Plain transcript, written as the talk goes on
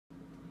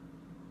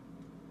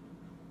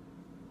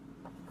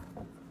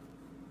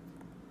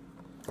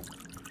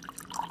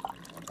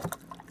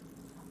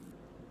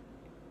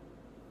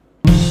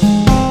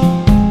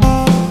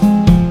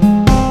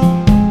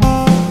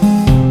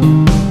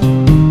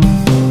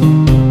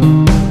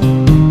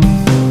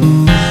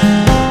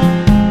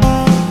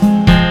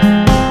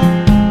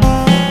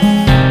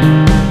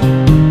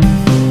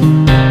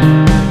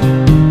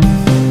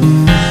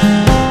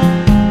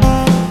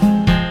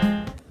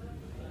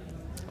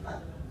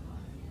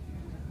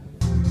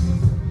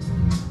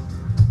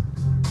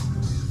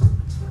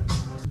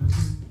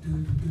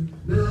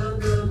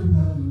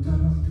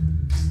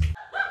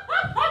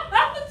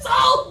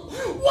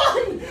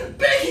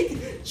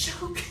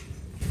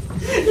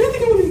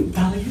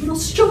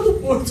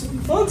billboards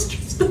with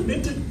monsters come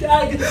in to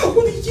die.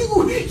 Only you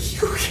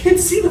can't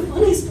see the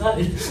funny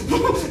side.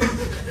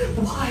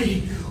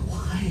 Why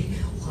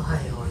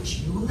aren't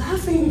you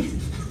laughing?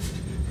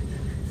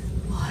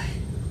 Why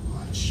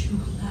aren't you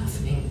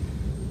laughing?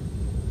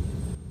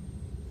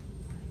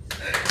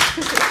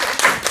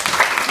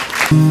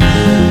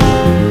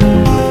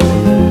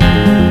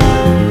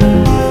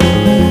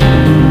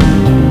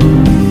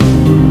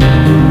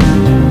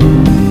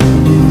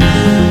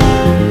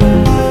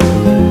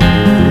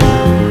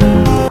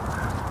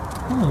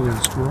 Hello,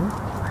 little squirrel.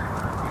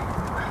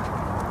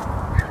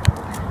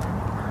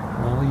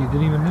 Well, you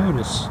didn't even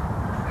notice.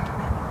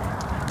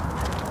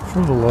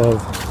 For the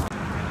love.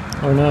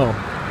 Oh no.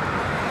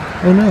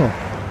 Oh no.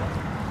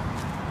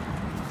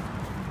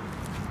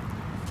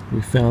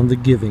 We found the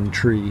giving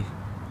tree.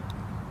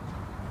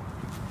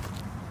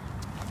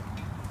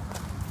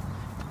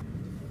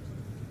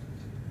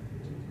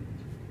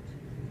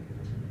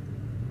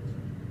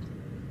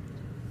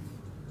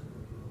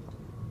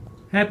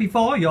 Happy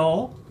fall,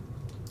 y'all.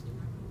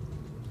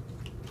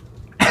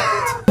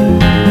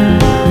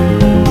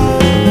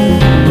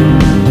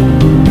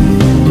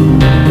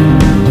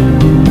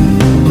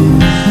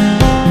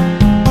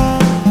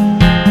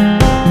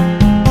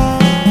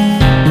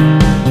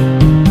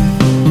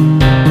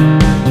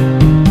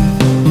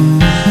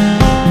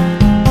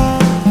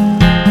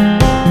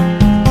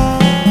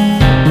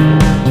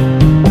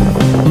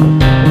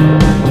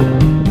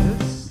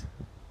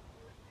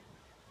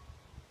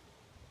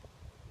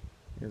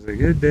 It's a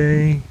good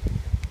day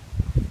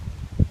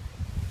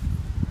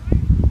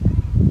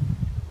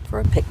For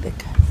a picnic.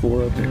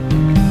 for a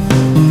picnic.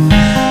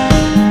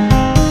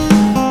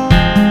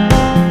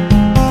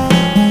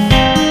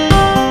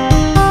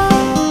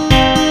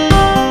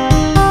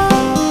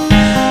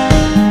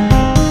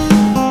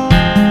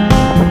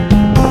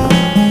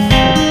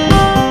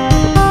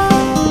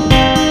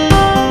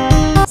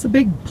 It's a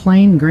big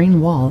plain green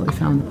wall that we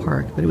found in the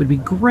park, but it would be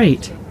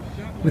great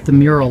with the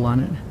mural on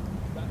it.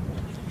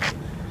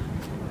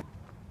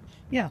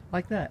 Yeah,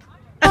 like that.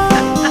 A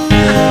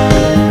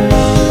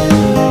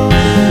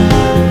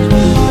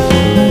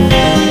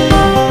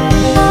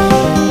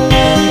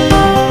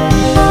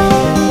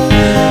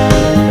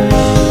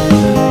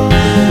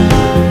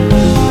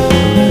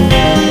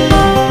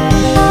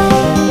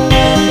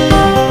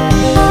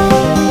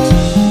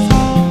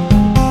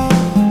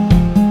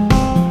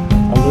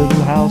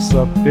little house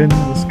up in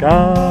the sky.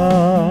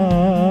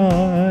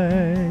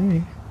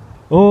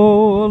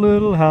 Oh, a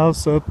little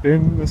house up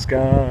in the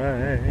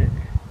sky.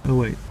 Oh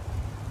wait.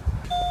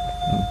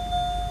 Oh,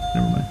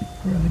 never mind.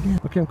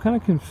 Okay, I'm kind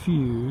of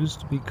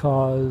confused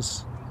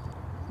because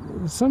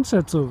the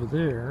sunset's over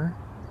there.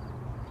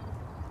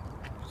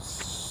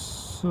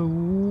 So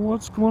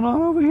what's going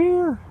on over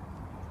here?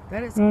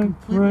 That is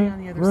completely on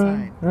the other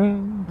side.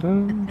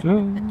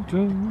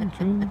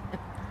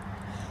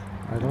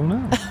 I don't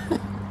know.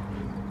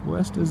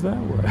 West is that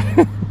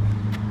way.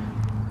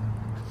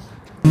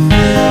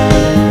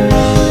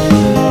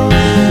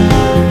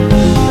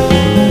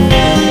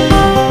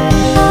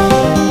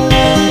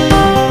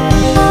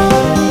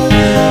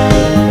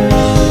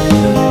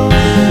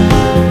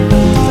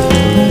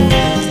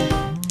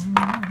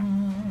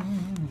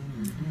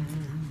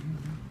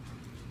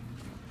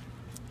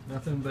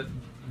 Nothing but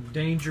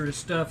dangerous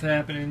stuff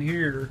happening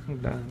here.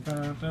 Dun,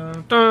 dun,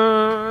 dun,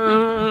 dun.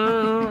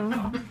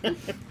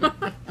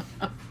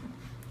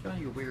 Oh,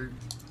 you're weird.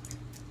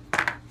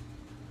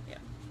 Yeah.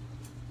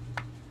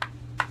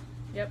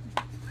 Yep.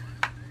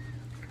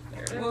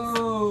 There it is.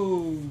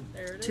 Whoa!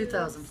 There it is.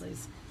 2,000,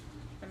 please.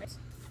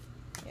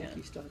 Yeah.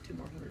 You still have $2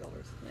 more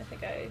 $100. I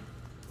think I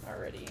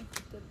already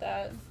did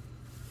that.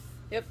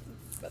 Yep.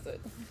 That's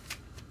it.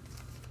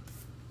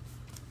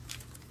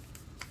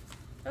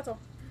 That's all.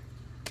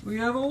 We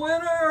have a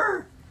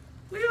winner!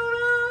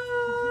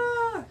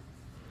 Leona!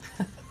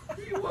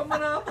 You won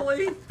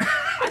Monopoly!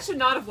 I should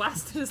not have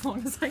lasted as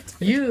long as I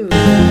did. You!